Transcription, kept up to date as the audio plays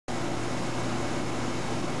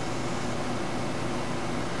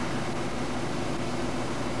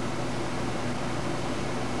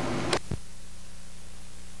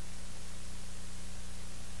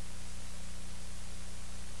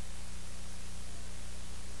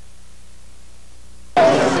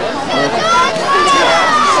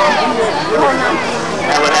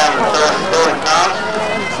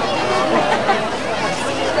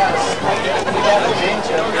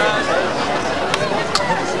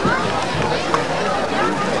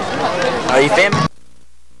you feel me?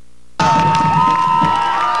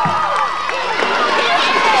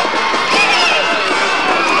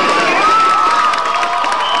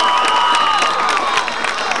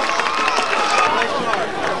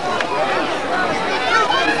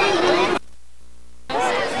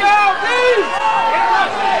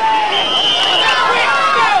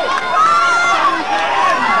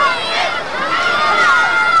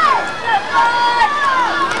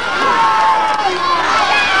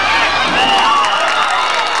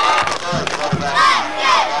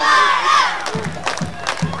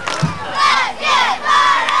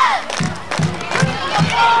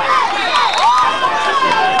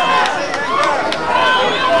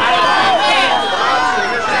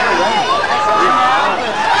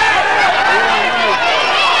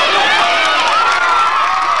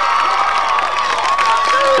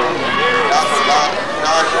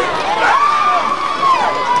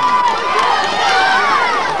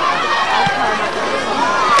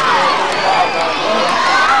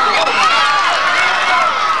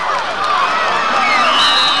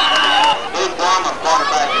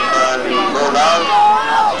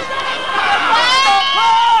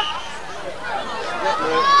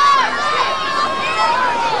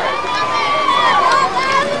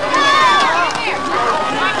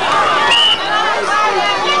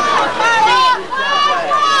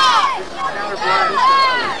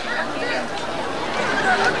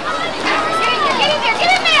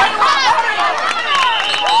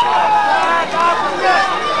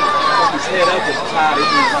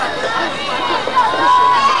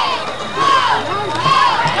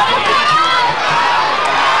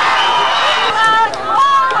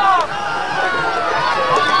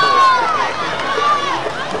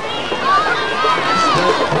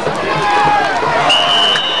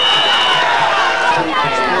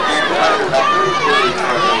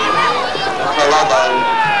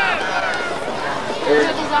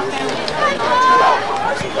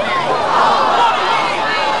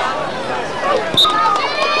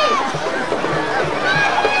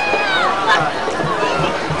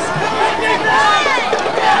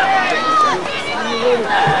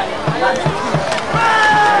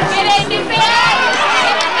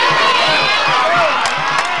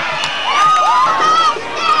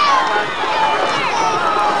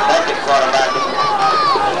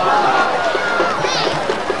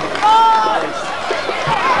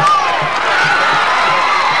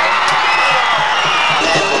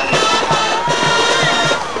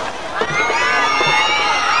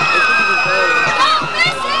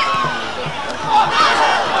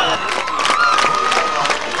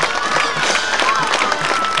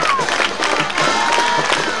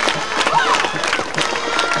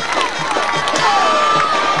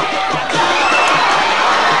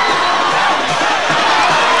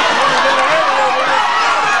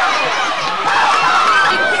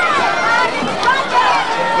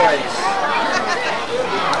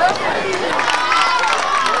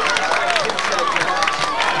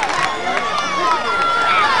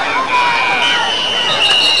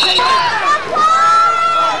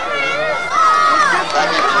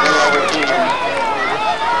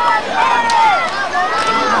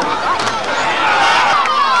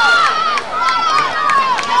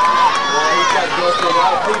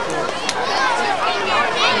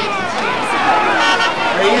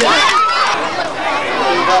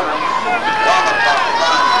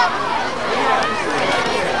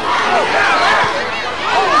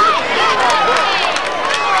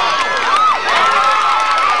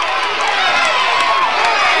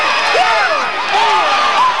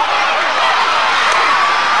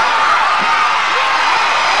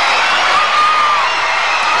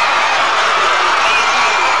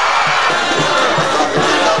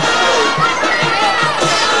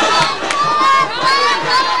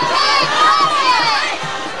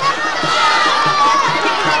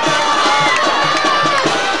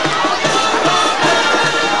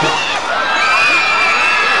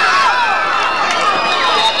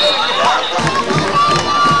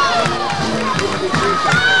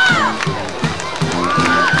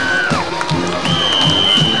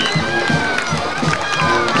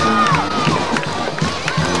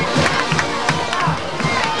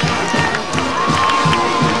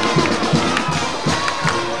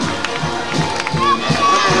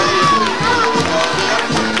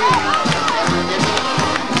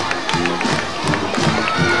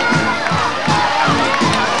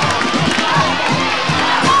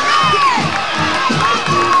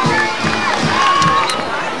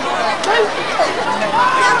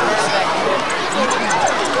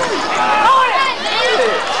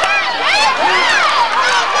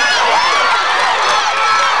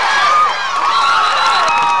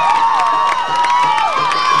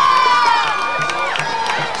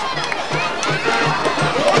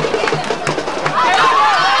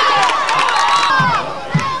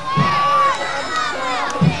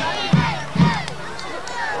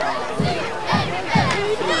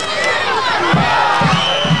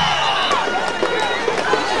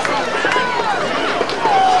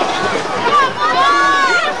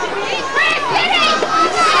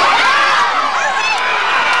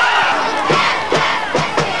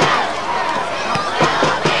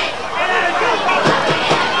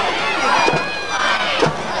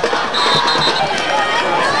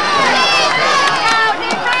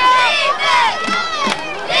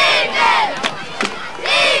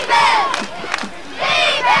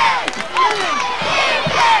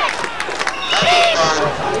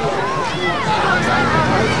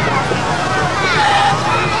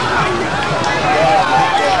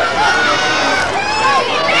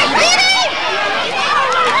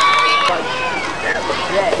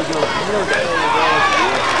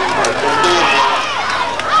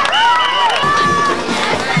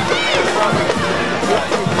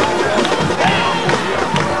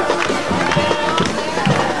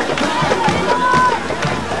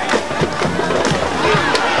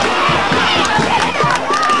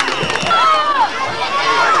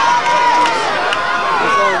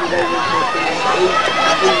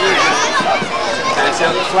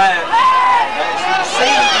 flag.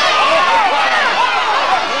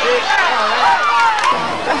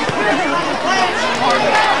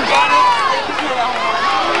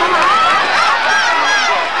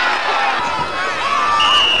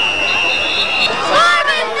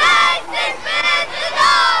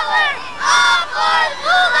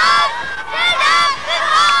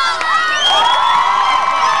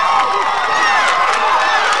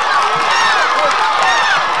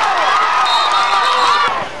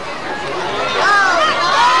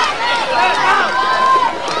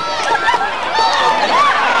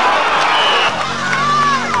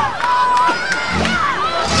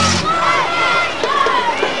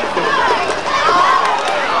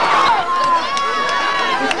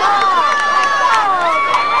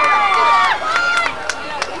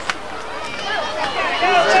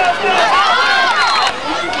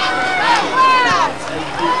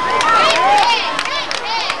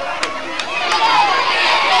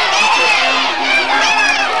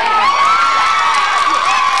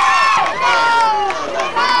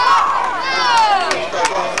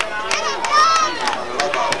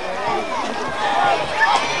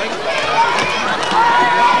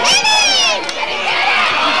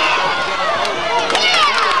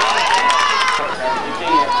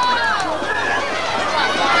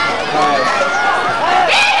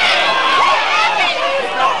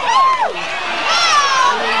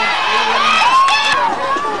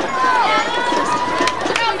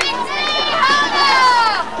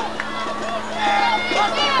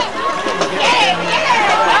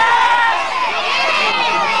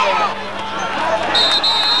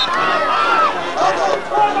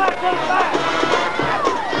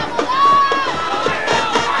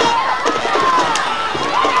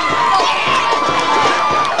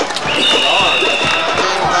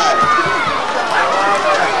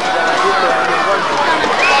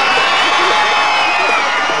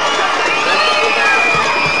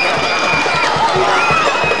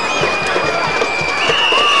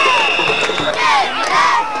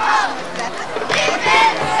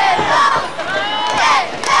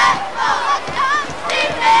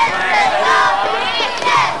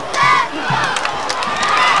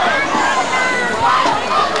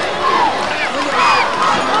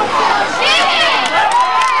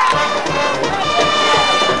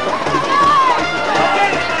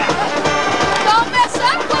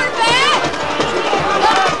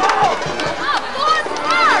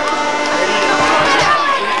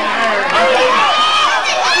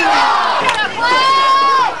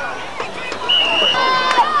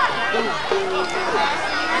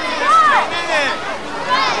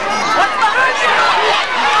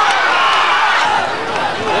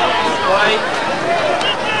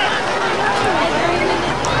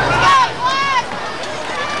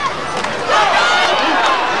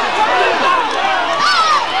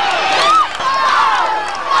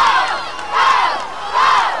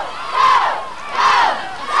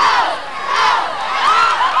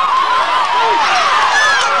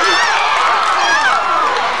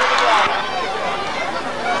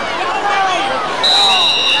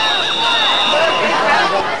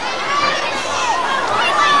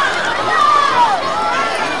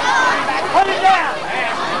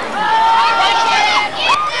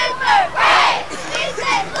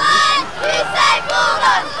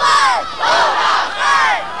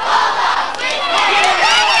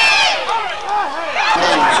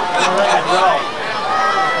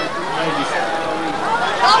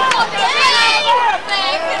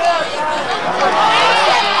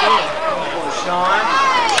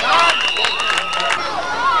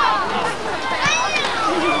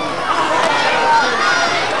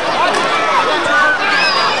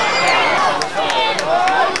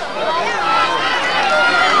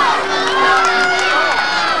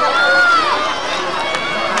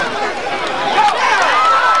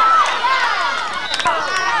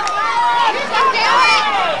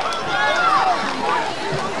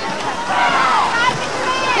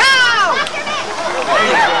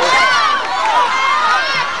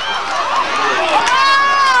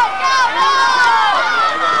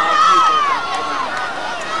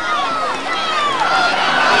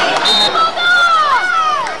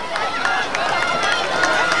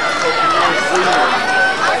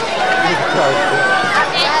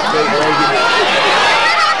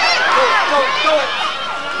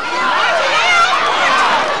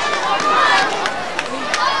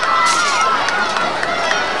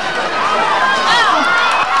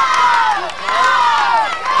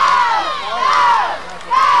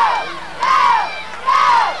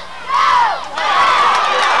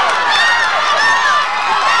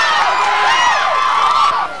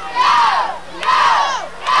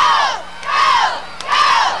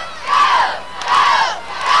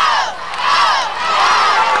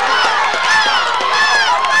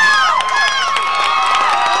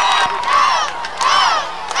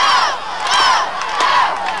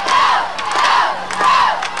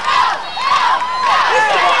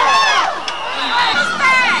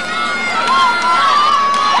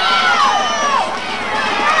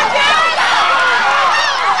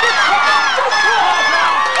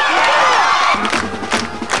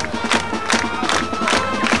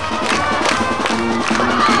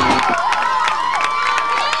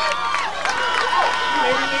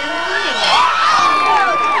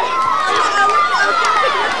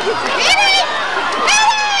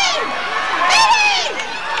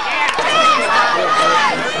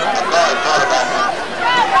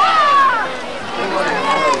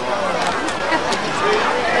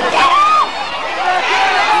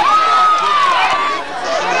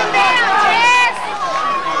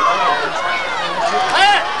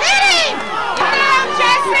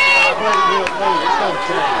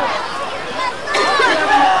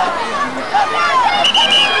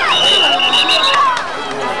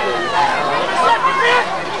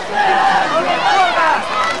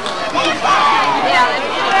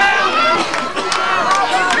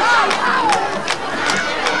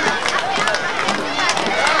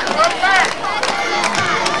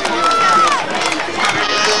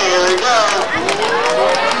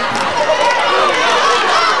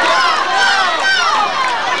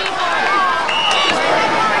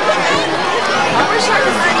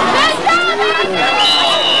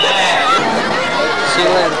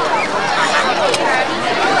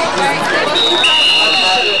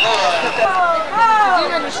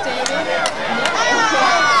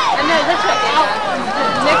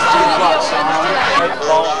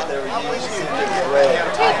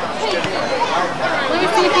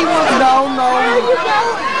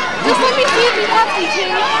 Just let me see if you have to,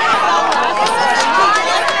 too.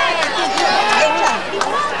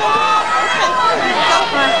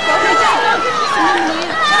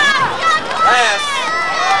 Pass.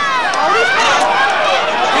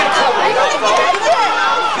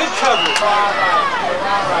 Good coverage.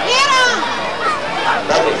 Get him!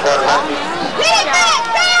 Get it back,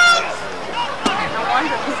 Sam! I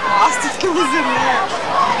wonder if he's lost if he was in there.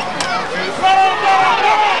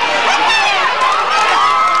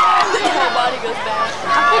 The whole body goes back.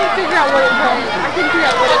 I couldn't figure out what it was.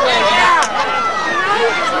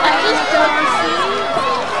 I just don't see.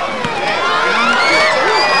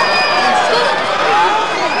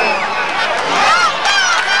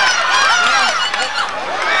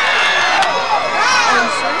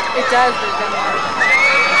 It does, but it doesn't work.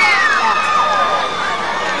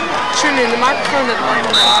 Turn in the microphone to the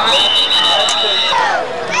microphone.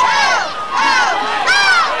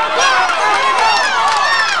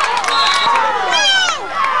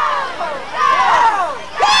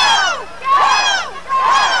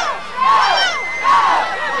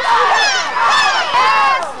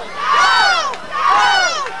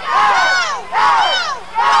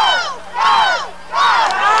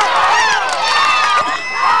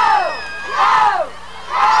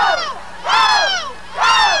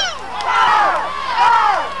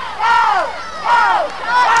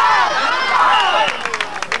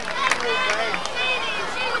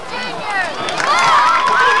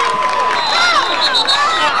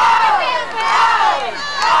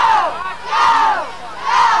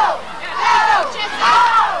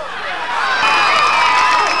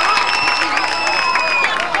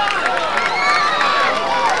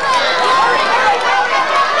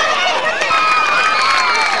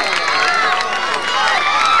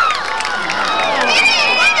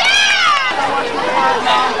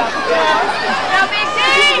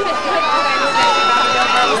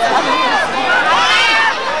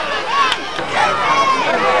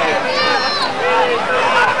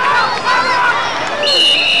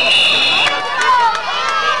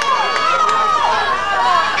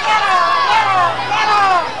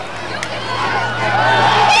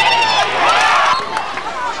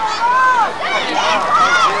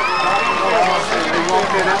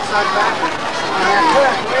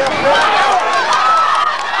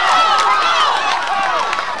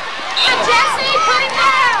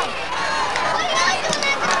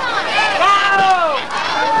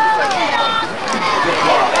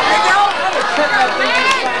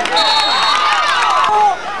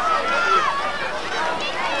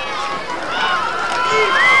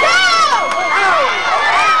 Go!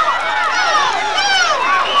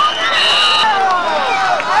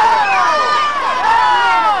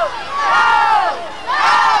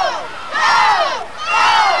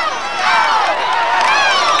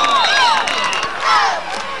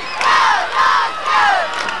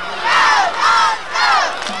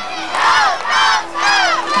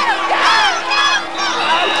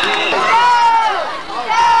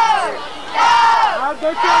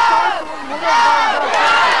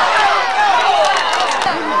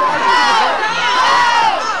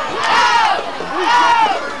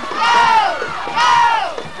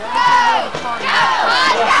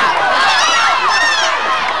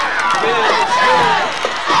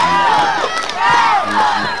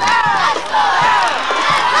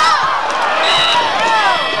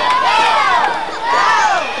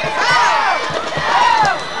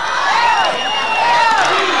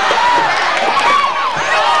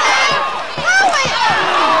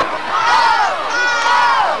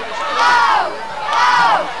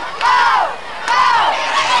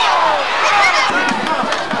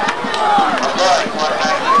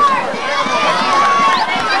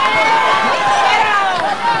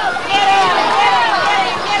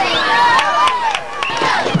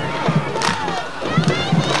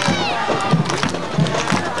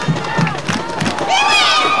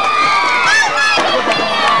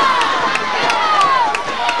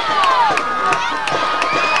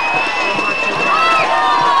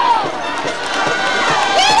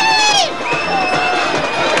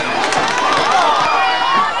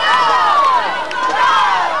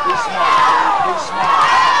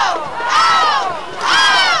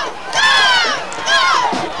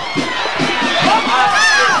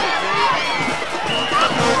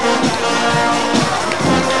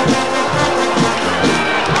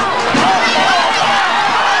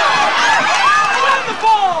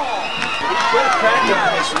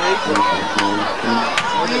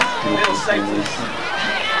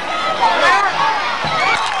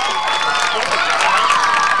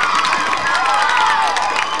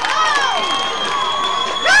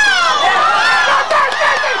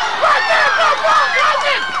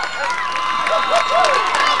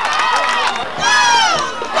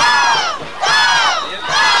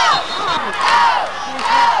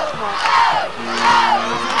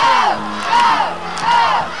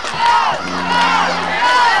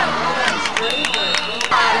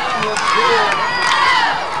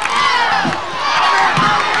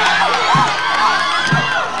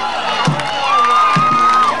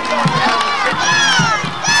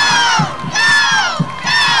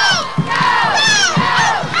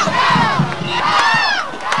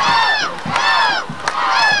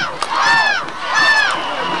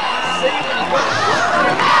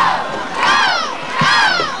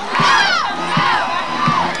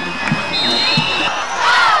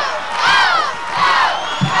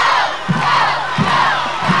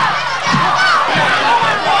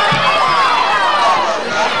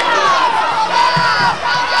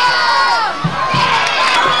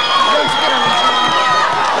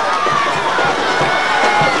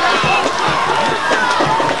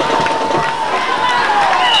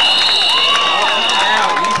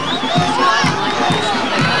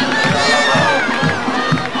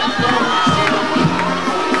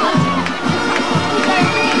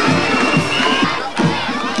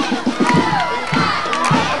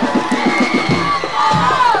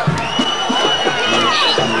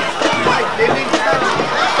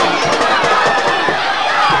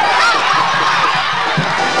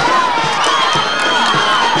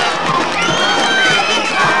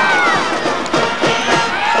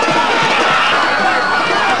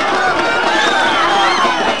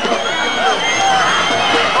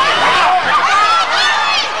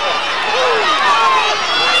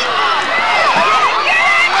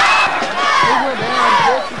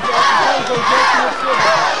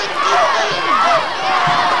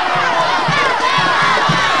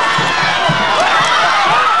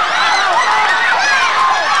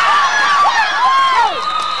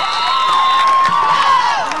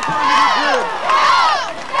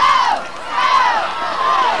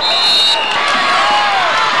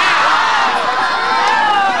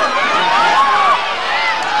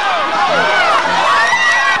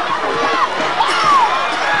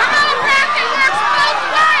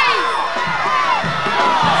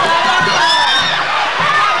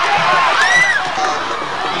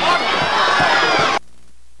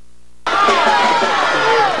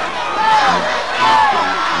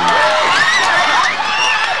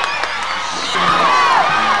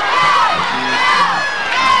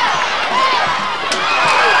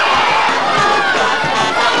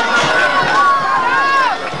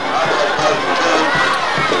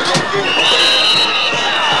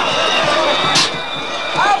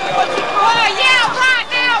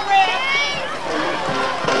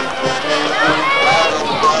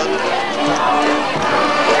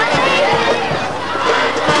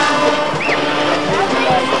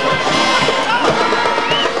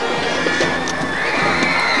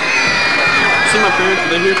 my parents, are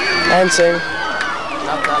they here? And sing.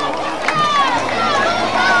 Not that one.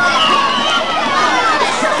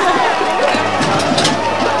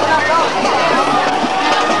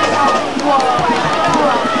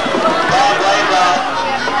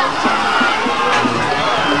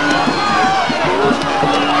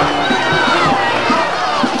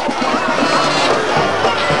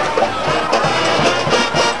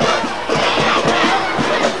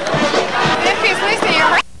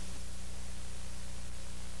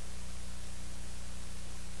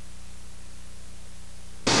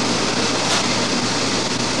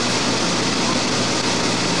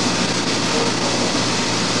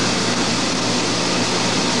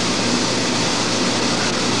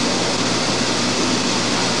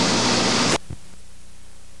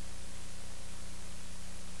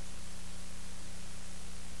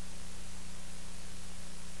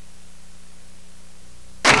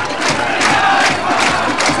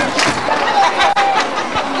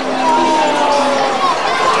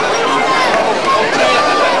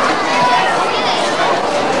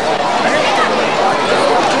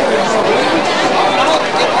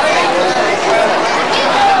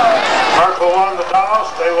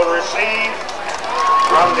 They will receive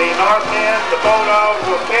from the north end. The Bulldogs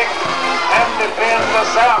will kick and defend the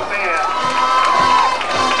south end.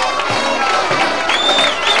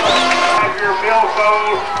 Have your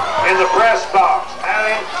billfold in the press box.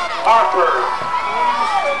 Allen Harper.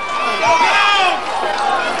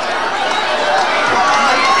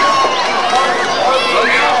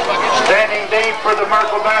 Standing deep for the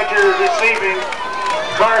Merkel Badgers, receiving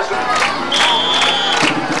Carson.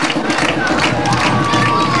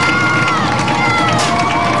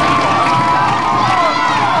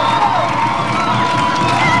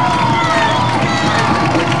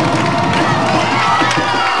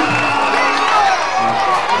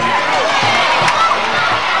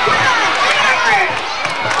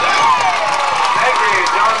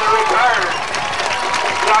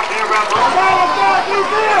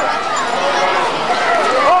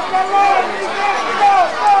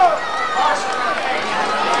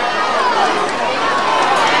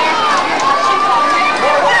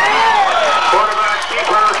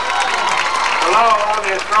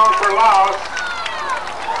 Thrown for loss.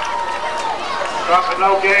 Dropping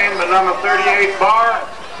no game, the number 38 bar.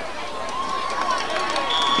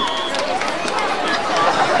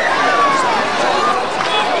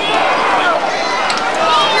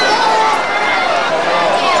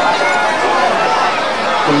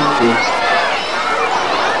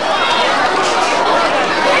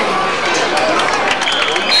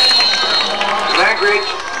 Langridge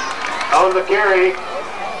on the carry.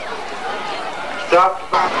 Stopped.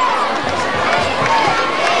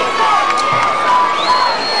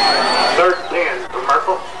 Third and 10 for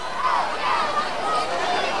Merkel.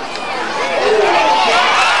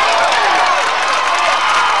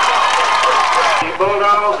 The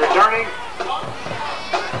Bulldogs returning.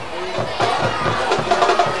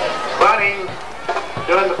 Bunting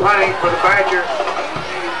doing the punting for the Badgers.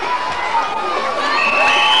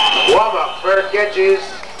 Woma, fair catches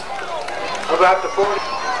about the 40.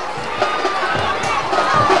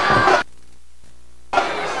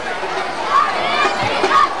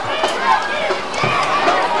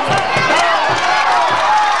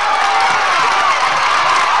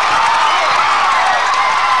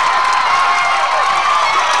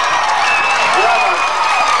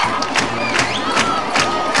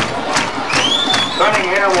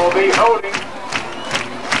 Cunningham will be holding.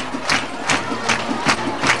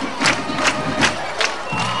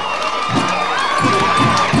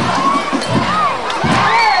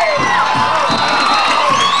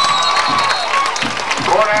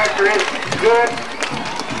 Going after it, good.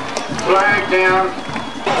 Flag down.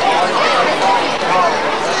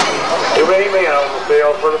 Too many men on the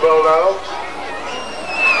field for the Bulldogs.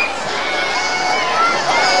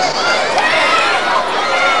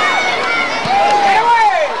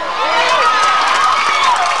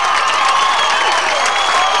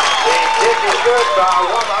 Good by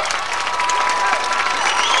Woma.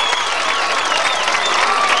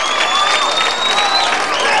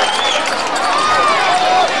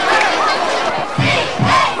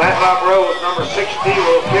 Matlock Rose, number 60,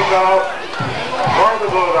 will kick off for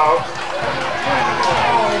the Bulldogs.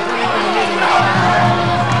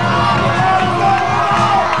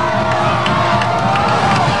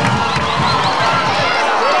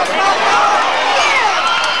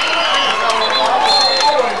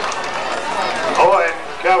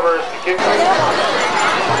 Covers the kick.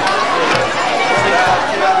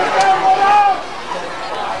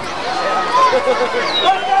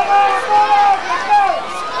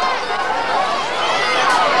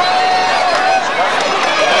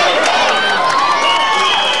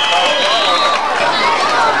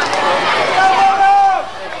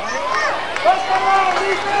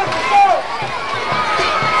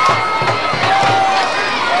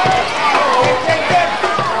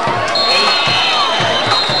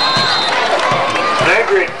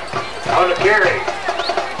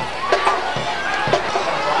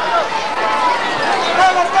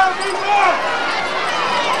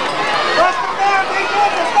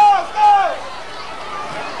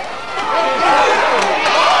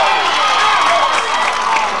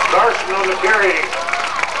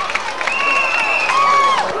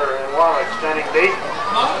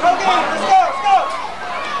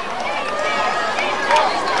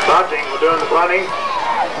 doing the punting.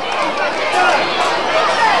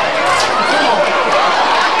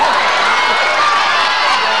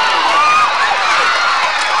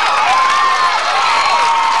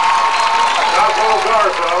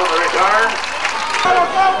 The return.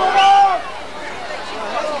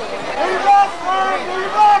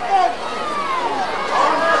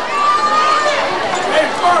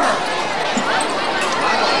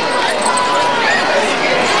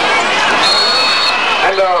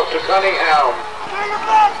 Hand off to Cunningham.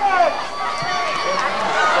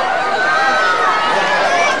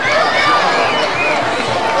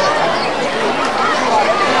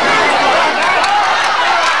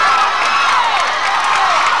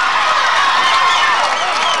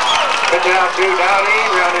 Down to Dowdy,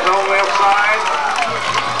 around his own left side.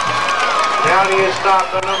 Dowdy is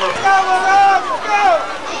stopped the number. Let's go!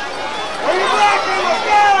 Where you blocking? Let's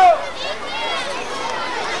go!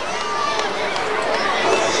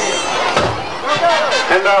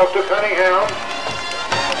 Hand off to Cunningham.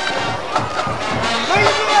 Where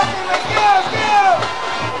you blocking? Let's go! Let's go!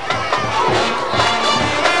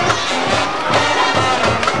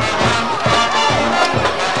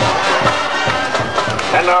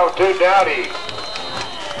 Hand off to Dowdy.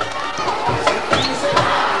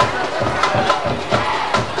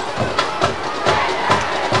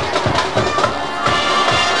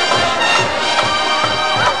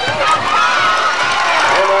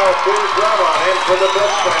 Hand off to Drummond in for the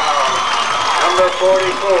touchdown. Number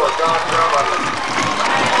 44, John Drummond.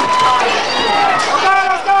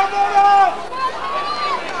 Let's go!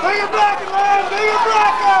 Do your blocking, man! Do your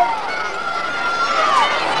blocking!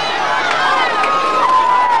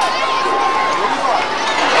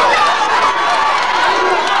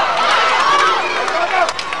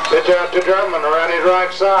 Pitch out to Drummond around his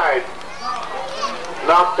right side.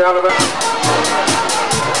 Knocked out of it.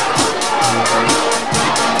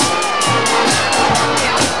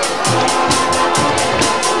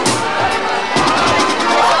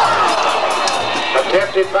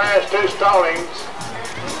 Attempted pass to Stallings.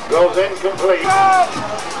 Goes incomplete.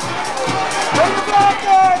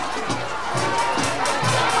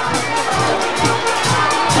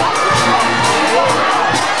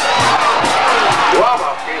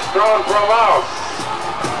 He's thrown for a loss.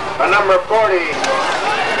 A number 40.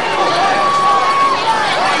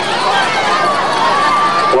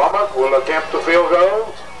 Womack will attempt the field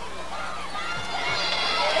goal.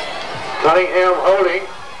 Cunningham holding.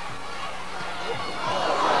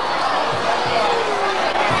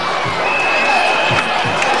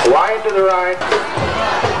 Wide to the right.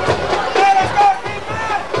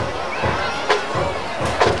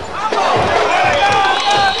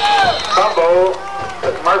 Fumble.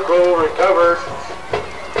 Merkel recovered.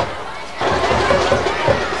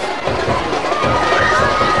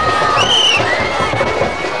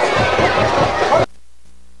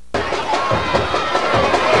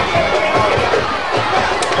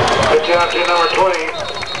 Pitch out to number 20.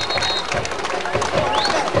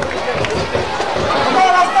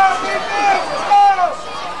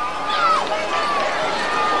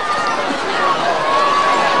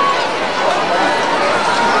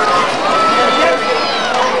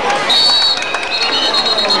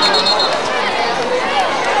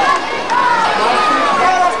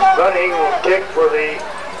 Running will kick for the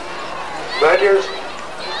Badgers.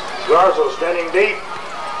 Garza standing deep.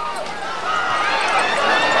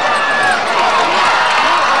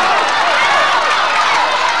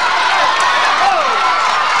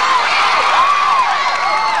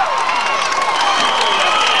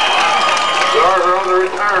 Garza on the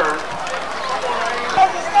return.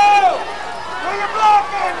 Let's go! Do your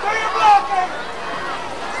blocking! Do your blocking!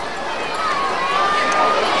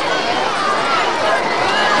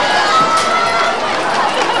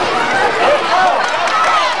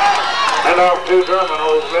 And off to Drummond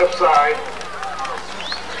on his left side.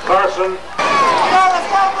 Carson. Let's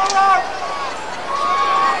go, Bulldog!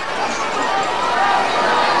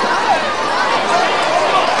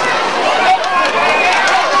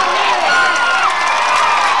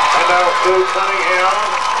 And off to Cunningham.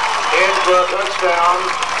 In for a touchdown.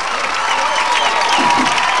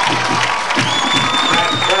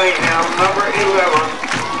 And Cunningham, number 11,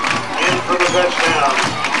 in for the touchdown.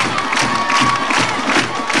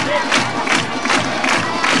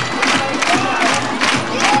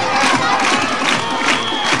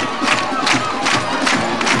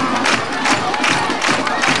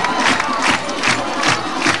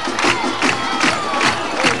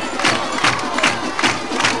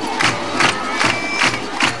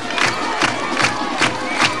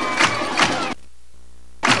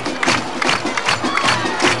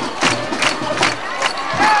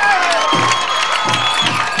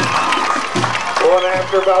 one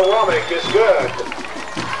after by Womack is good.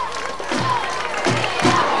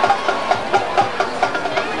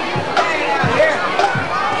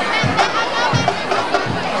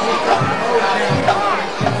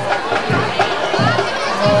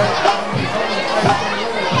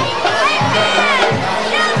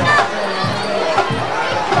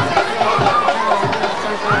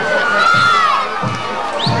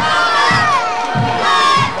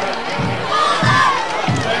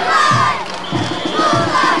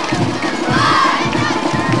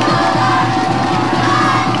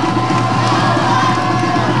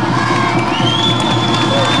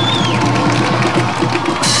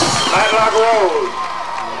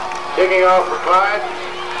 Kicking off for Clyde.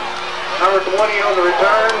 Number 20 on the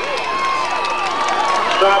return.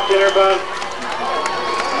 Stopped Interbun.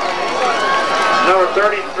 Number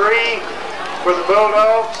 33 for the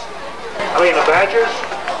Bulldogs. The Badgers.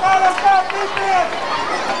 Let's go, defense!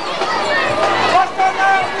 Watch that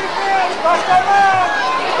line, defense! Watch that line!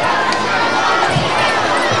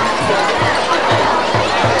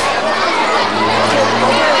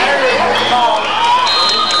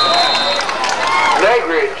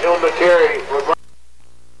 Negridge on the carry for Watch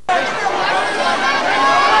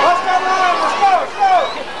that line, let's go, let's go!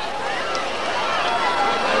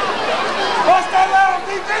 Watch that line,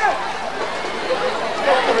 defense!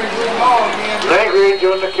 Negridge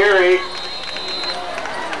on the carry.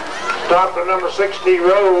 Stop to number 60,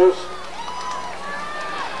 Rose.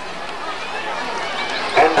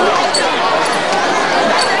 And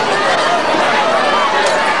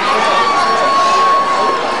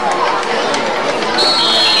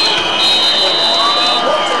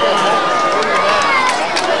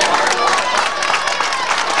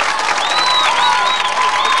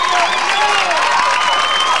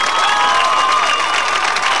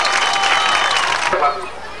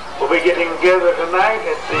we'll be getting together tonight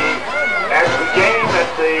after the game at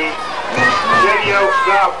the City Oaks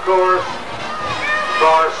Golf Course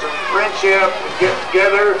for some friendship and get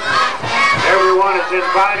together. Everyone is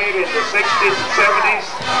invited in the 60s and 70s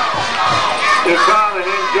to come and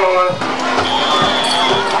enjoy.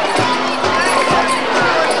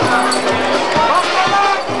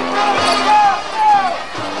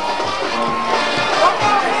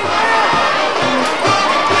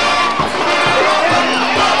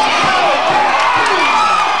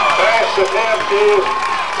 Attempt to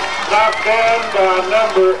knock down by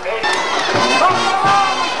number 8.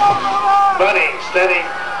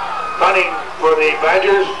 Punting for the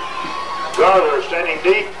Badgers. Garler standing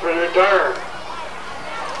deep for the return.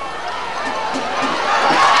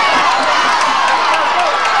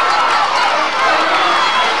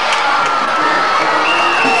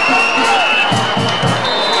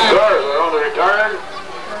 Garler on the return.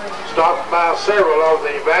 Stopped by several of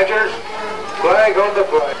the Badgers. Flag on the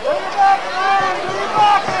play.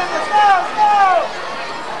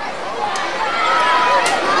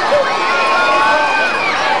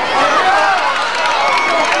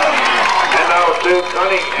 And off to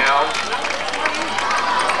Cunningham.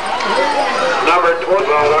 Number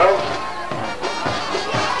 12.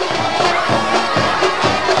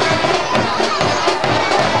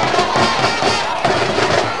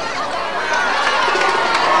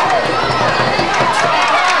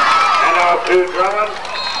 To Drummond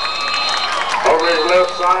over his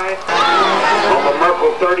left side on the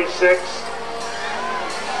Merkel 36.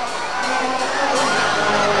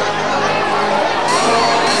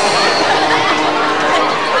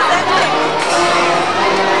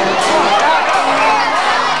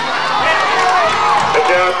 Get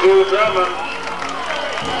down to Drummond.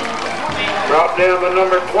 Drop down to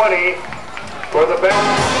number 20 for the back.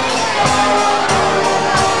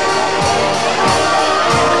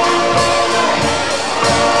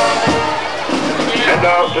 And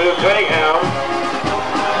off to Cunningham.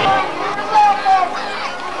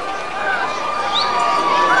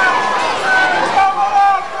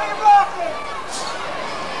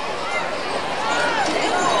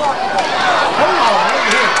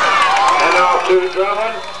 And off to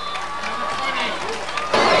Drummond.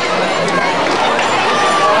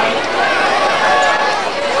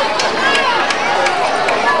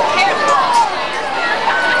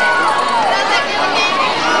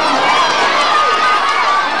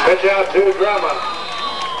 Pitch out to Drummond.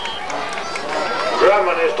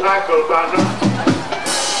 Drummond is tackled by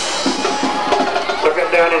looking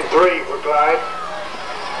down in 3 for Clyde.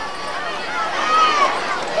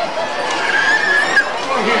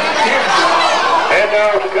 And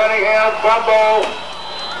now to Cunningham, fumble.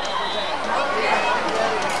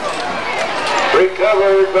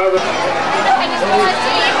 Recovered by the...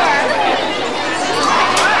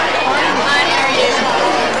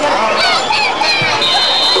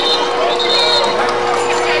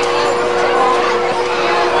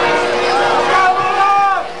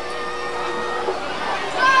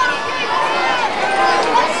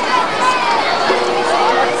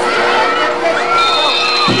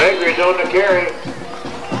 on the carry.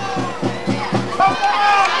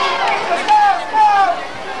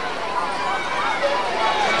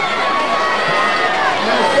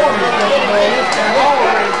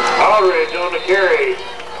 Aldridge on the carry.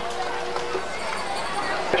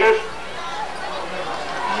 Just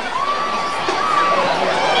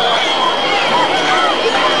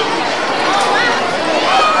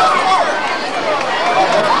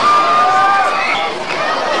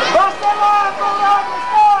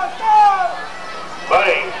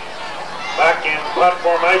Buddy, back in punt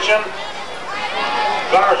formation.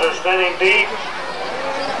 Stars are standing deep.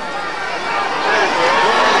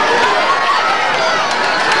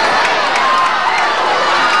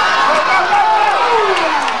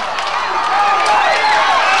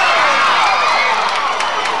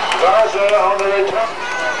 Garza on the return.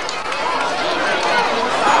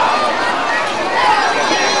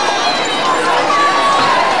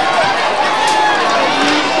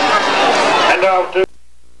 And off to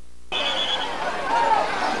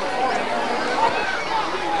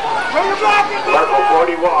Merkel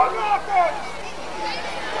 41.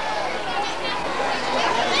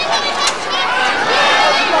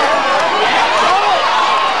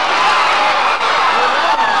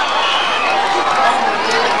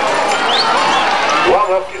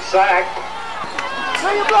 Womack is sacked. Do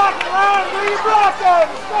you block it, Ryan? Do you block it?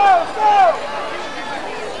 Go!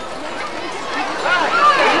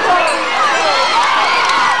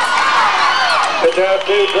 Pitch out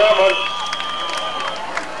to Drummond.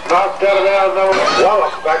 Knocked out of bounds, number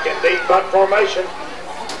Wallace back in deep punt formation.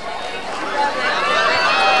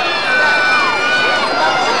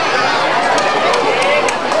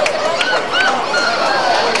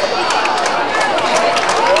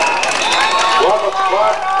 Wallace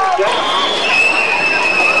clock is down.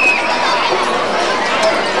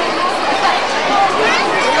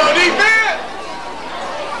 Go defense!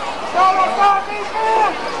 Go,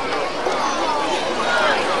 defense!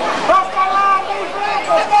 Cross the line, defense!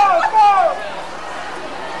 Go!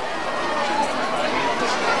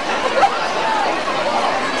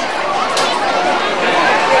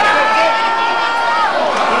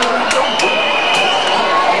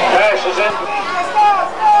 Pass is in. Go!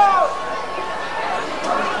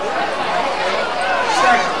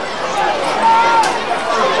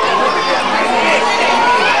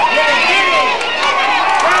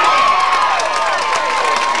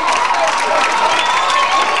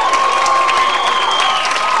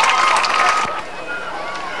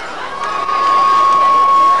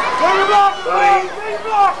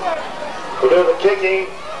 We'll do the kicking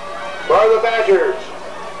for the Badgers.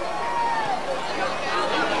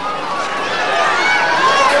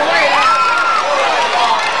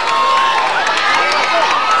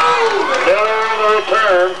 Miller in the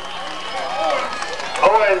return.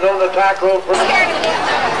 Owens on the tackle for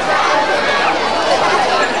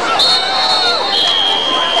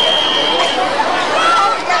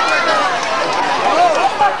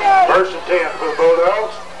First and 10 for the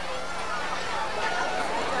Bulldogs.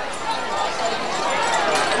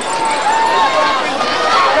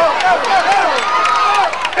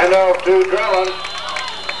 And off to Drummond.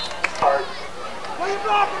 For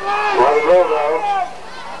the Bulldogs.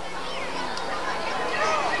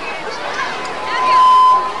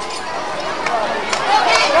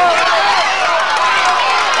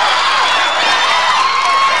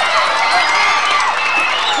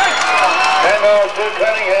 And off to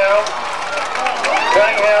Cunningham.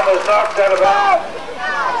 Cunningham was knocked out of bounds.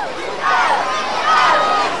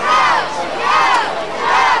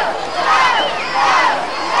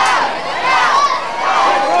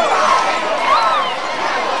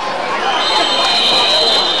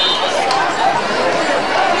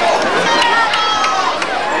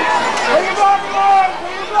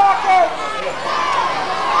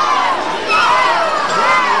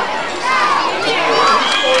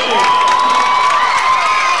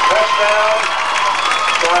 Touchdown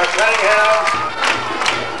by Cunningham.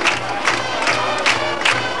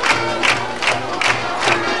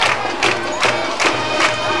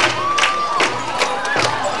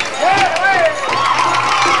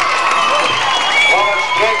 Wallace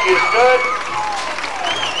kick is good.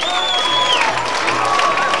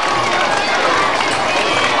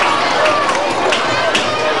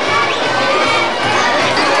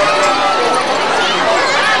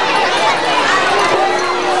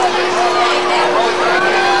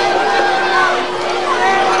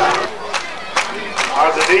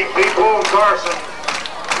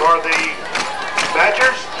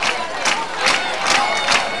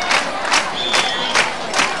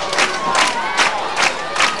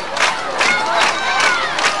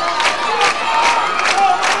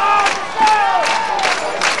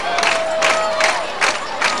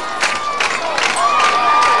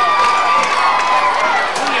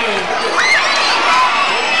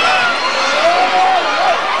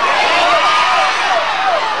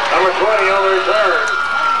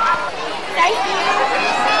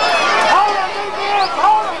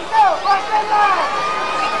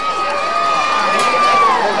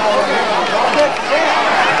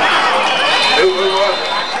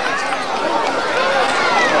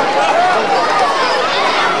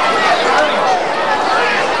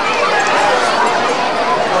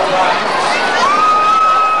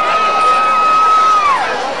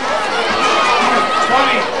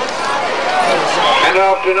 And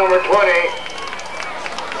off to number 20.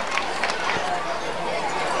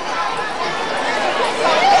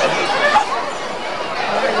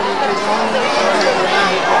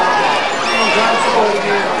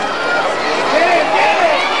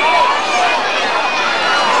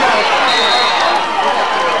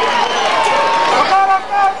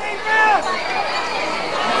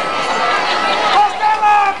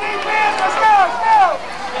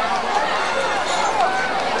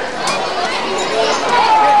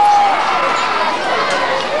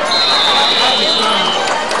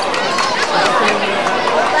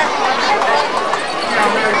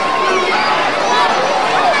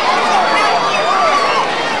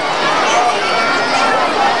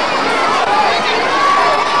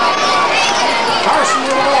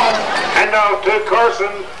 And now to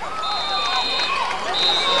Carson.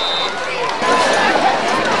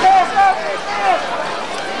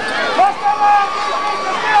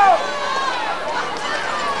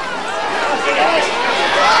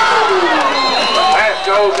 Pass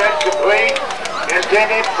goes incomplete.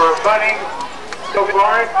 Intended for Bunning. Go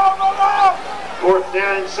for it. 4th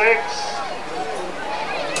down and 6.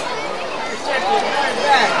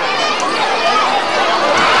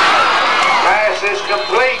 Pass is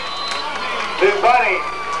complete to Bunning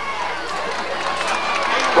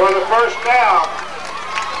for the first down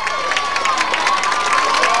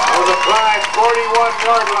on the Clyde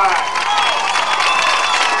 41-yard line.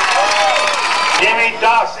 Jimmy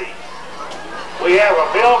Dossey. We have a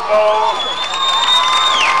billfold.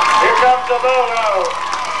 Here comes the Bulldog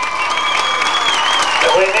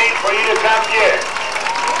that we need for you to come get.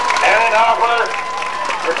 Alan Hopper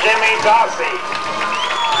for Jimmy Dossey.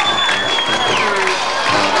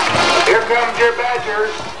 Here comes your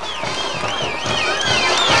Badgers.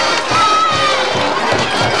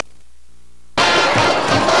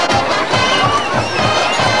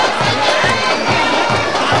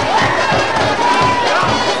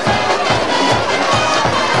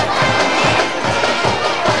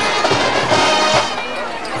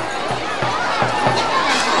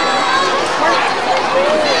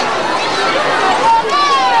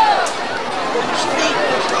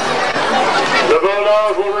 The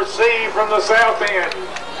Bulldogs will receive from the south end.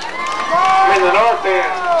 I mean the north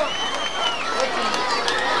end.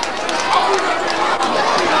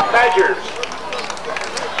 Badgers.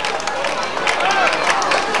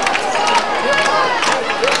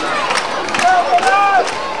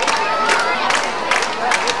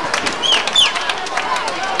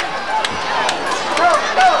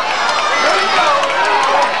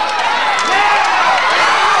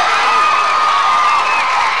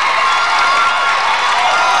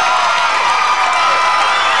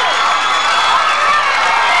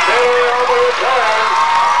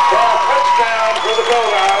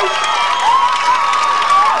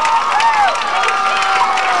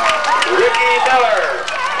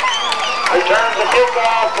 Returns the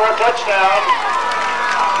kickoff for a touchdown.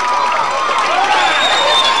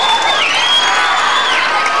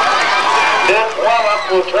 Then Wallop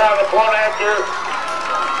will try the point after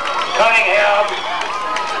Cunningham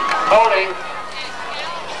holding.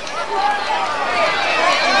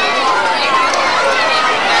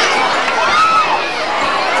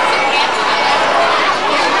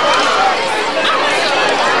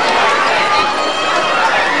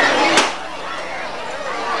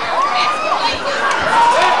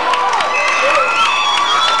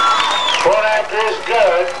 Is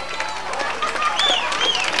good.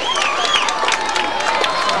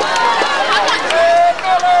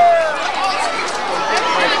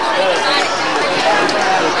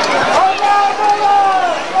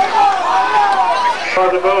 For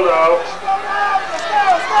the Bulldogs.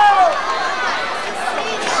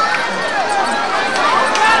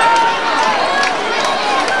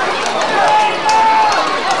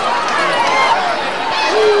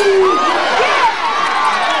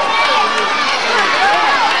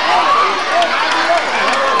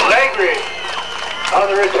 On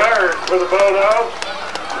the return for the Bulldogs.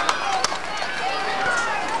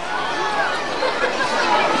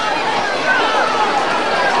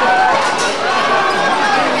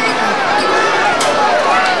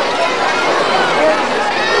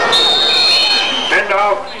 Hand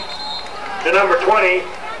off to number 20.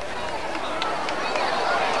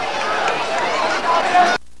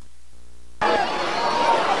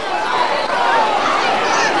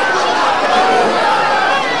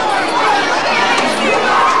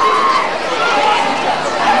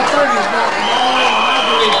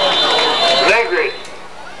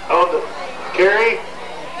 Carry.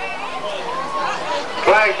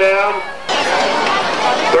 Flag down.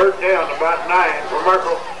 3rd down, about 9 for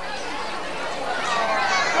Merkel.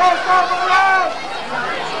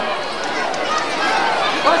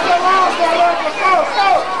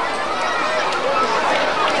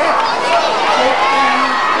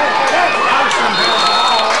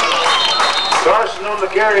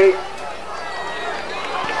 carry.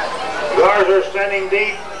 Garza standing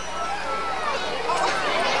deep.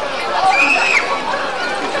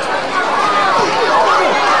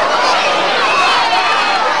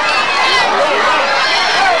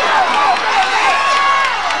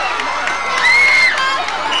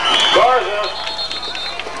 Garza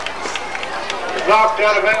is knocked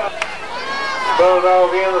out of bounds.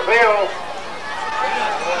 Bulldog in the field.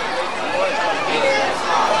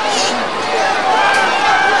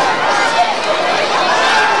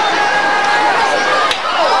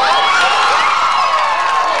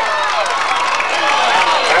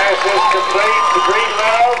 Pass is complete to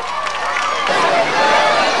Greenlove.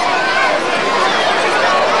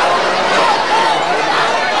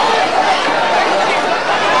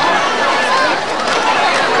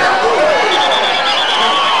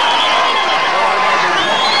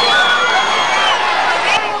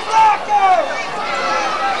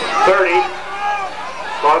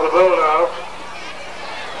 For the Bulldogs.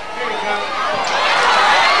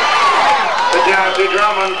 Good job to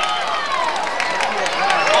Drummond.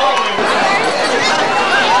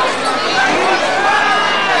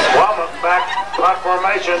 Womack back, punt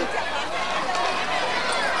formation.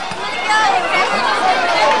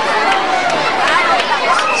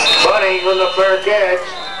 Bunting with the fair catch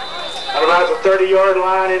at about the 30-yard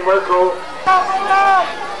line in Merkel.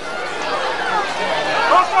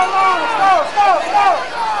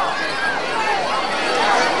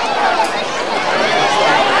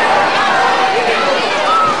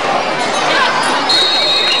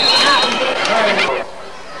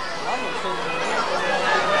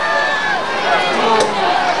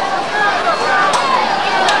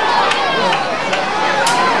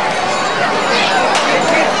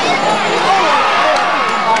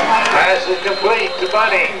 Pass is complete to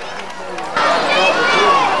Bunting.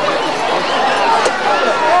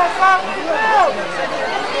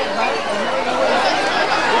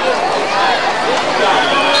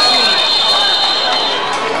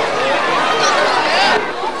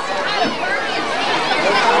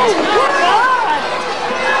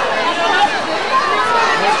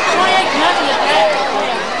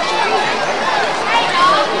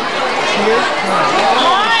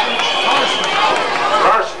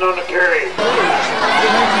 Carson on the carry.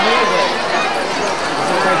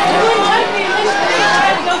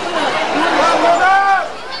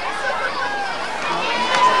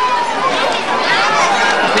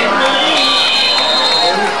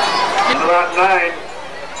 About 9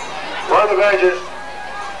 for the Badgers.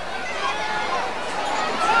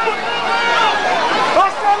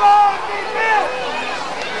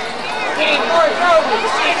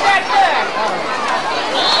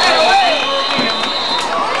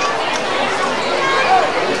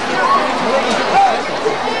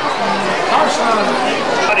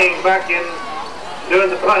 Punting back in, doing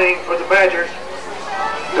the punting for the Badgers.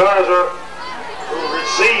 Garza will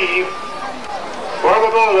receive for the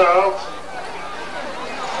Bulldogs.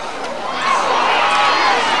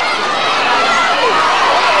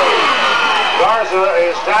 Garza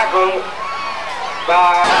is tackled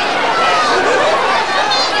by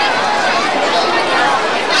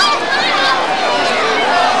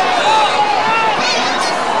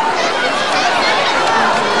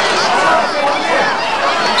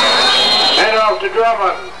to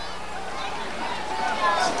Drummond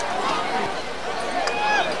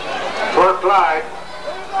for Clyde.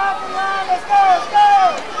 Let's go!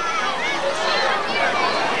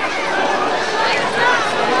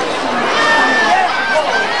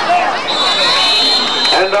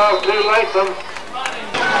 Hand off to Latham.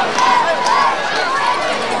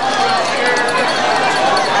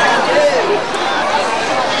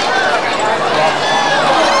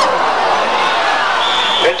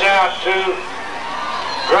 Pitch out to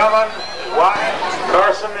Drummond, White,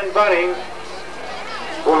 Carson, and Bunting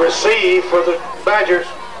will receive for the Badgers.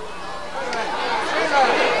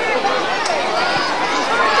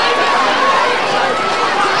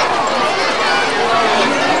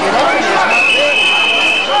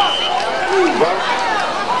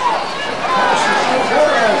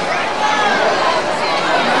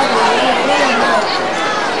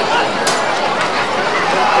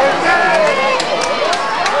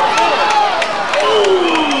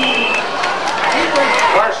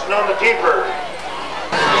 Carson on the keeper.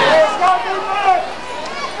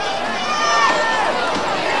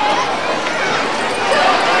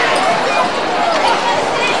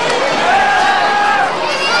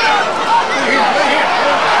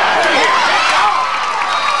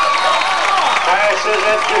 Pass is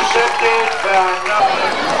intercepted by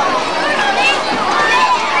nothing.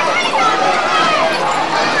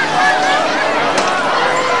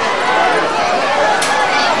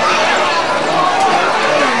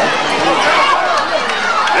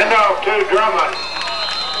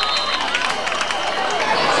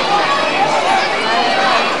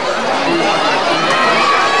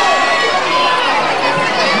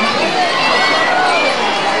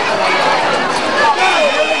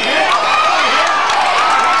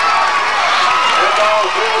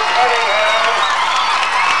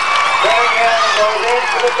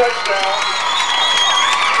 touchdown.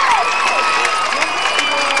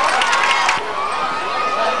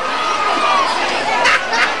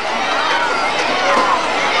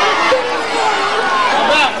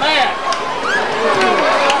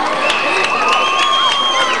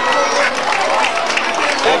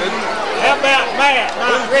 How about Matt,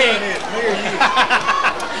 not Rick?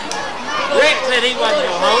 Rick said he wasn't going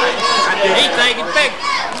to hold it. He's taking pictures.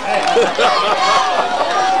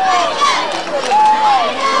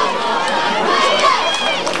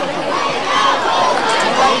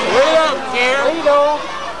 Lead up, Gary. Lead up.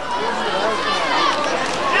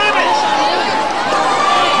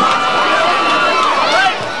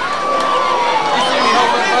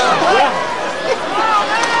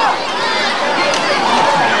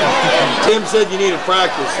 Tim said you needed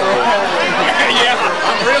practice. So. Yeah,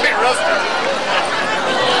 I'm really rusty.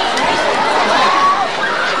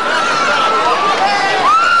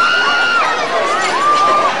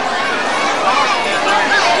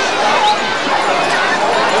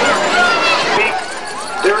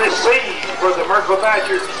 To receive for the Merkel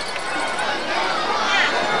Badgers.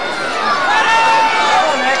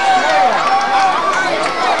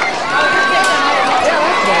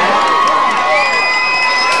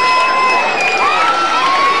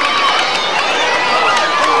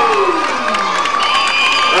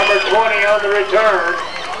 Number 20 on the return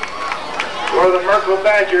for the Merkel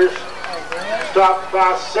Badgers, stopped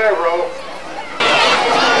by several.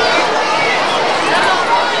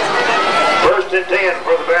 First and 10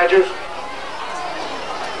 for the Badgers.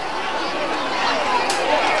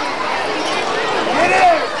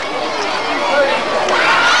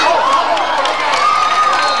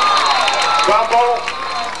 Fumble.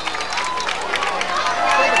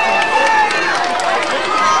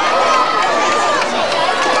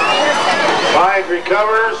 Clyde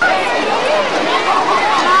recovers.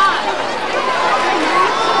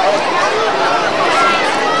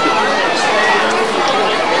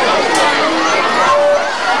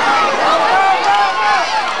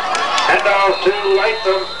 Handoff to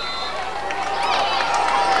Latham.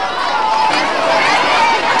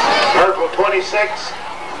 Merkel 26.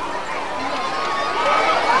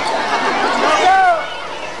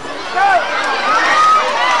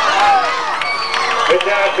 Good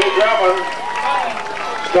job to Drummond.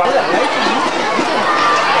 Stop.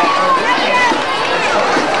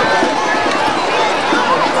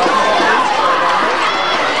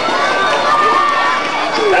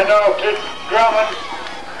 Handoff to Drummond.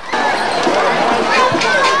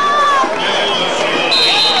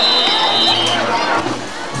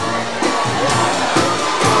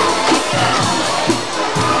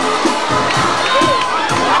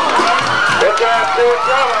 Good job to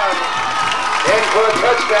Drummond. In for a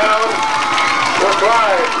touchdown for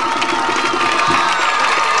Clyde.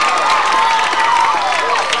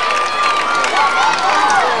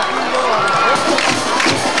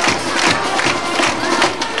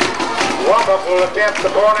 Womack will attempt the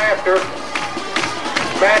point after.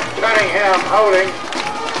 Matt Cunningham holding.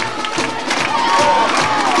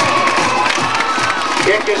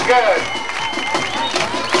 Kick is good.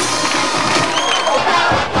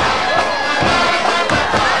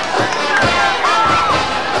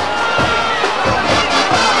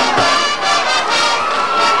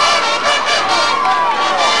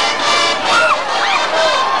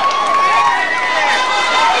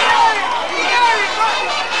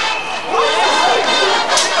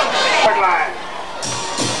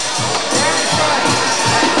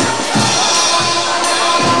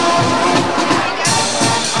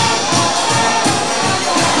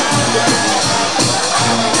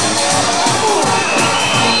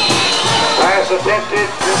 Attempted.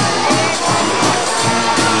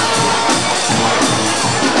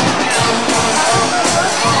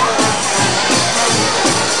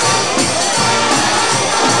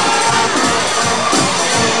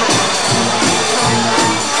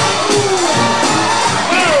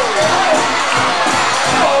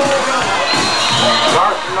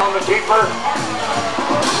 Larson on the keeper.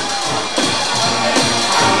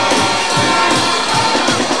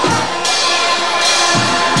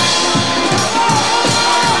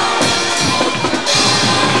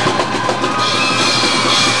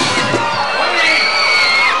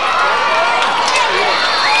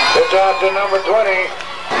 To number 20.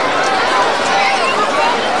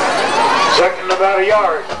 Second about a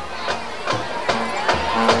yard.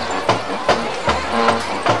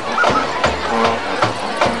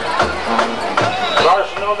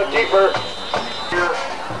 Larson on the keeper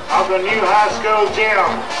of the new high school gym.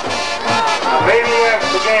 Maybe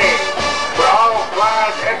after the game for all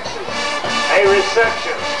Clyde exits a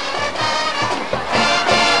reception.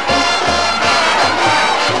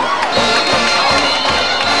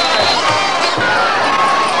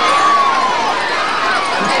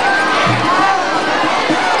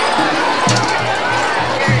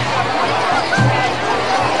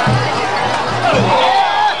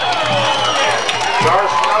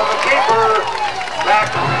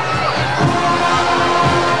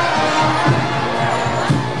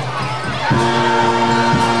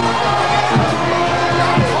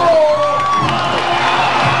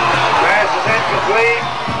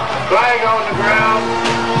 on the ground.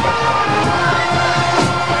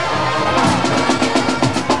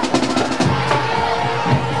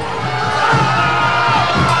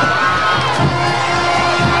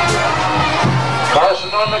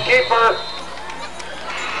 Carson on the keeper.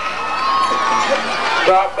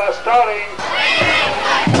 Stop by starting.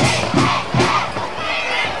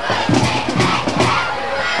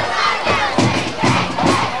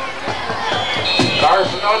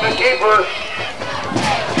 Carson on the keeper.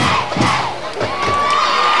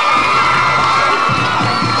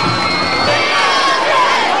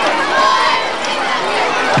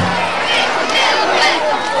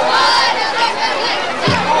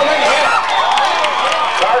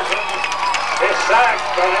 Carson is sacked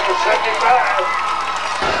by number 75.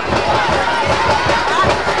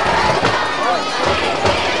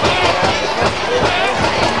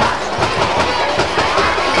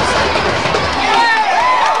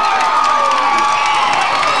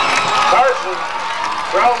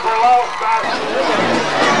 Thrown for loss by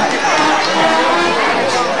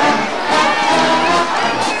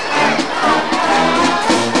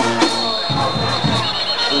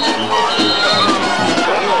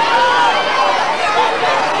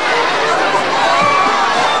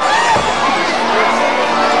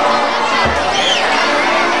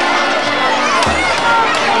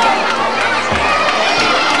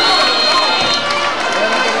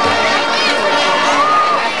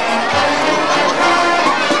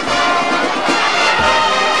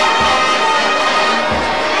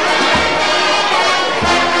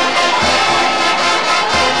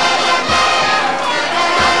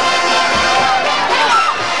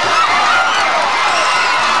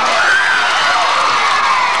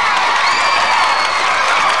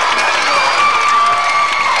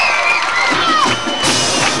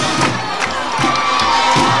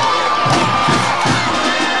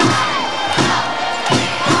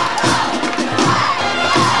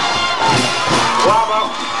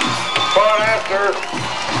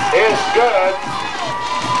is good.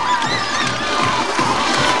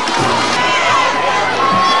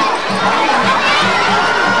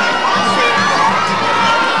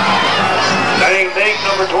 Setting date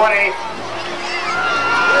number 20.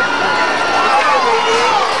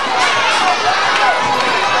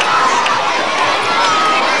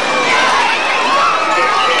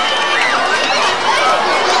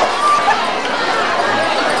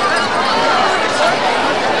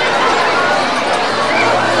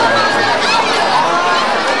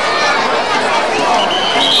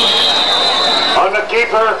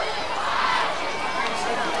 Keeper.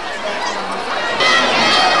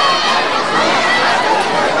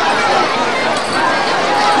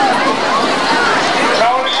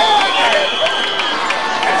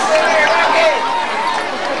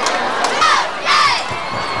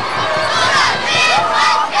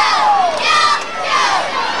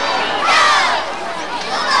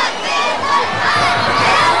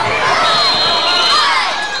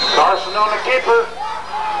 Carson on the keeper.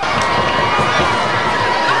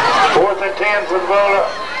 4th and 10 for the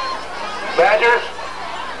Badgers.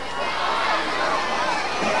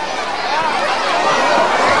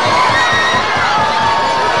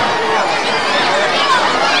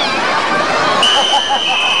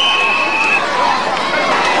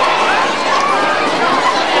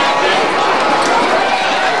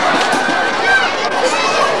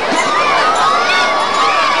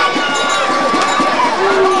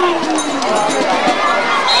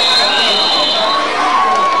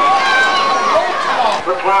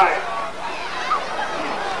 For Clyde.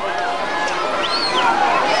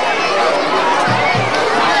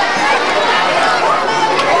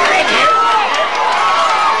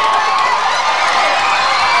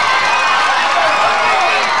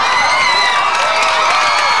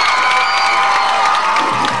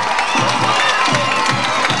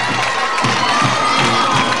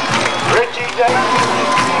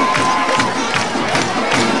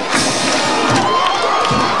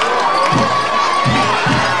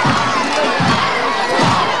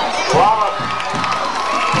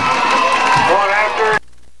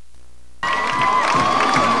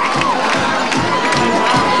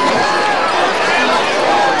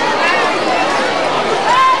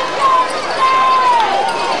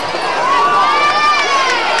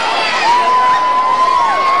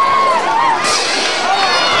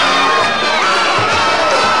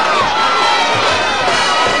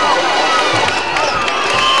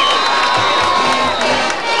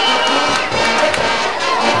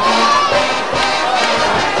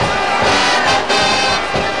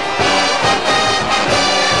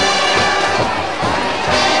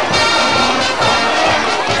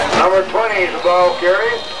 Number 20 is the ball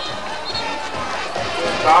carried.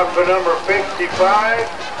 on for number 55.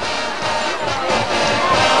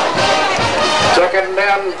 Second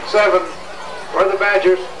down 7 for the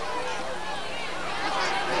Badgers.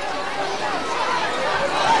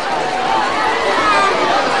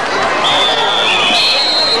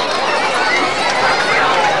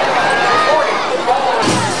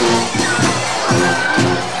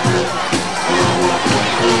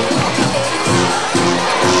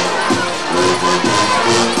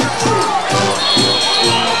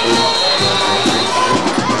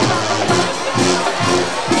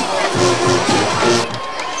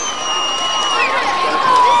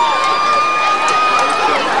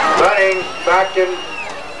 Back in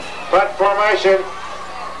front formation.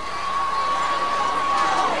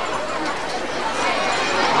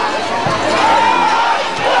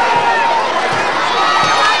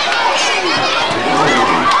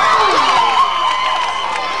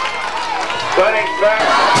 Running back.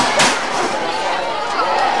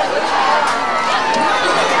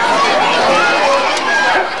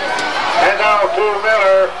 And now to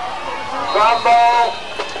Miller. Combo.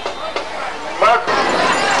 Merkel.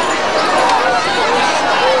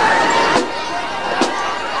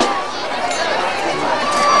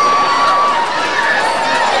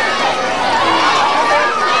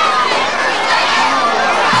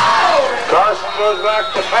 Goes back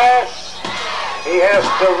to pass. He has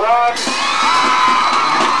to run.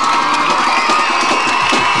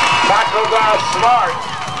 Tackled out Smart.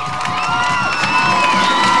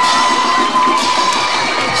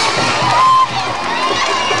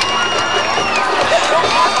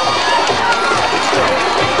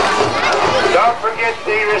 Don't forget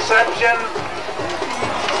the reception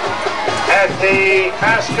at the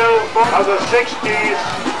Cisco of the 60s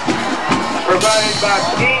provided by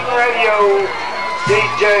King Radio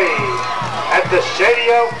DJ at the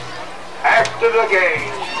stadium after the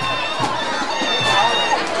game.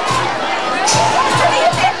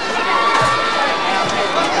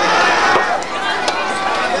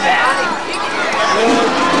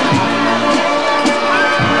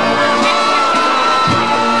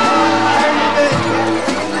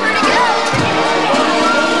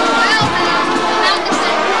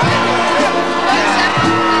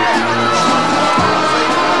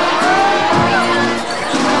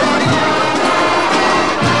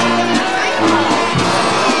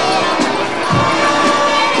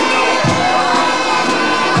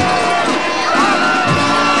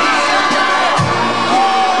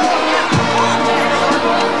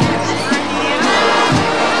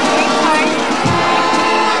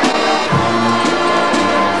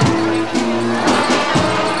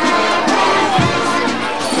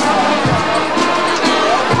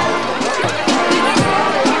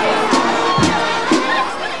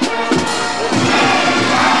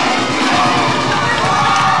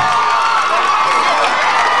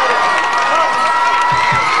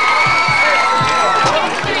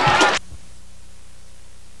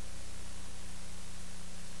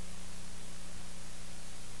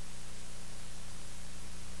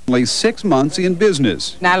 Only 6 months in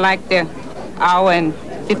business. Not like the hour and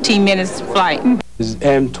 15 minutes flight. Is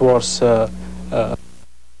aimed towards the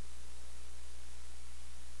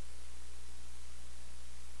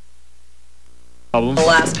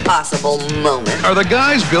last possible moment. Are the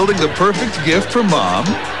guys building the perfect gift for Mom?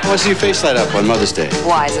 I want to see your face light up on Mother's Day.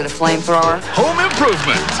 Why, is it a flamethrower? Home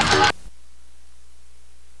improvement.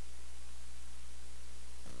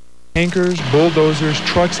 Tankers, bulldozers,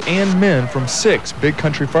 trucks, and men from 6 big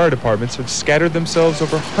country fire departments have scattered themselves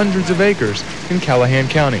over hundreds of acres in Callahan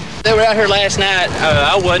County. They were out here last night.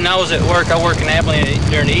 I wasn't. I was at work. I work in Abilene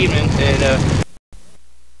during the evening, and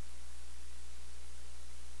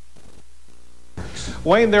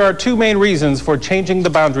Wayne, there are 2 main reasons for changing the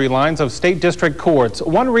boundary lines of state district courts.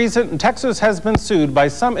 One reason, Texas has been sued by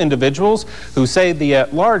some individuals who say the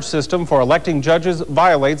at-large system for electing judges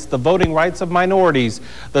violates the voting rights of minorities.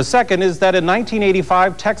 The second is that in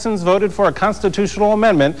 1985, Texans voted for a constitutional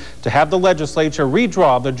amendment to have the legislature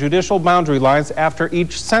redraw the judicial boundary lines after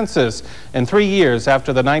each census. And 3 years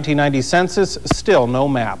after the 1990 census, still no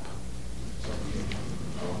map.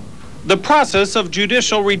 The process of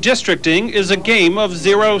judicial redistricting is a game of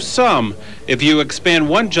zero-sum. If you expand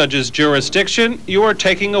one judge's jurisdiction, you are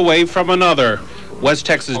taking away from another. West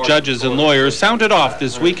Texas judges and lawyers sounded off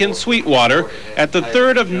this week in Sweetwater at the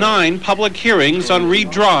 3rd of 9 public hearings on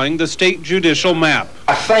redrawing the state judicial map.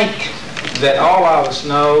 I think that all of us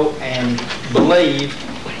know and believe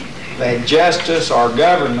that justice or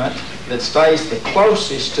government that stays the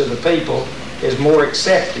closest to the people is more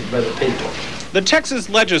accepted by the people. The Texas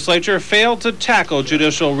legislature failed to tackle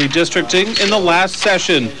judicial redistricting in the last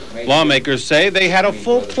session. Lawmakers say they had a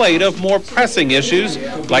full plate of more pressing issues,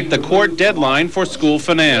 like the court deadline for school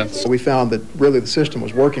finance. We found that really the system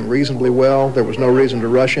was working reasonably well. There was no reason to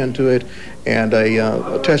rush into it, and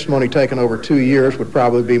a testimony taken over 2 years would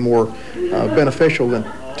probably be more beneficial than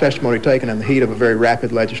testimony taken in the heat of a very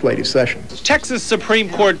rapid legislative session. Texas Supreme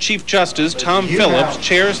Court Chief Justice Tom Phillips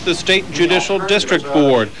chairs the State Judicial District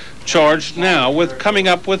Board, charged now with coming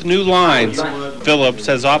up with new lines. Phillips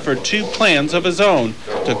has offered 2 plans of his own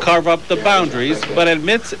to carve up the boundaries, but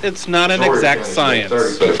admits it's not an exact science.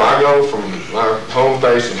 But if I go from my home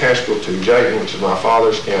base in Haskell to Jayton, which is my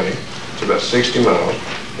father's county, it's about 60 miles.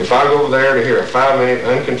 If I go over there to hear a 5-minute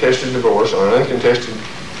uncontested divorce on an uncontested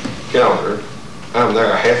calendar, I'm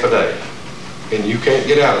there a half a day, and you can't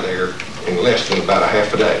get out of there in less than about a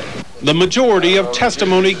half a day. The majority of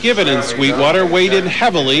testimony given in Sweetwater weighed in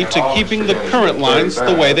heavily to keeping the current lines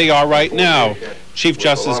the way they are right now. Chief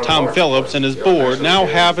Justice Tom Phillips and his board now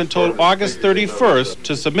have until August 31st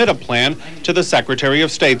to submit a plan to the Secretary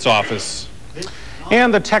of State's office.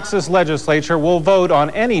 And the Texas legislature will vote on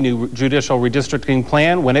any new judicial redistricting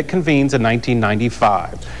plan when it convenes in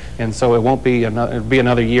 1995. And so it won't be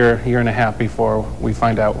another year and a half before we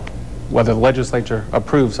find out whether the legislature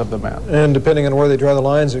approves of the map. And depending on where they draw the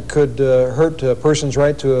lines, it could hurt a person's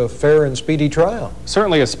right to a fair and speedy trial.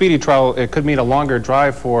 Certainly a speedy trial, it could mean a longer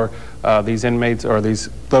drive for these inmates or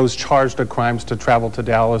those charged with crimes to travel to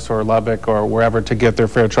Dallas or Lubbock or wherever to get their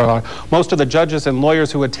fair trial. Most of the judges and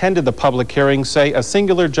lawyers who attended the public hearing say a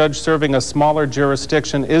singular judge serving a smaller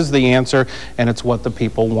jurisdiction is the answer, and it's what the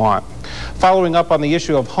people want. Following up on the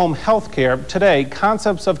issue of home health care, today,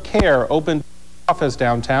 Concepts of Care opened office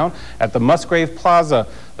downtown at the Musgrave Plaza.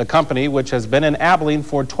 The company, which has been in Abilene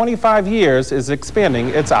for 25 years, is expanding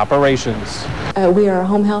its operations. We are a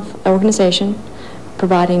home health organization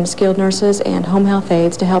providing skilled nurses and home health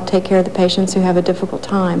aides to help take care of the patients who have a difficult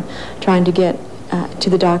time trying to get to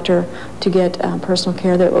the doctor to get personal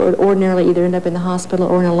care that would ordinarily either end up in the hospital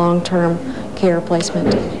or in a long-term care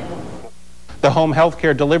placement. The home health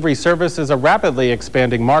care delivery service is a rapidly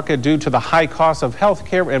expanding market due to the high cost of health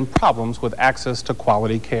care and problems with access to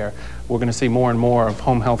quality care. We're going to see more and more of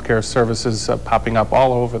home health care services popping up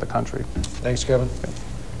all over the country. Thanks, Kevin.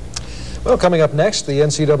 Well, coming up next, the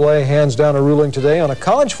NCAA hands down a ruling today on a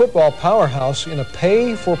college football powerhouse in a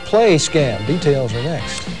pay-for-play scam. Details are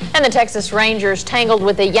next. And the Texas Rangers tangled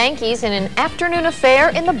with the Yankees in an afternoon affair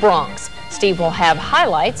in the Bronx. Steve will have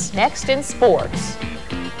highlights next in sports.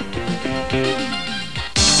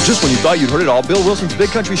 Just when you thought you'd heard it all, Bill Wilson's Big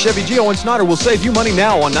Country Chevy Geo and Snyder will save you money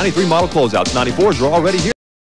now on 93 model closeouts. 94s are already here.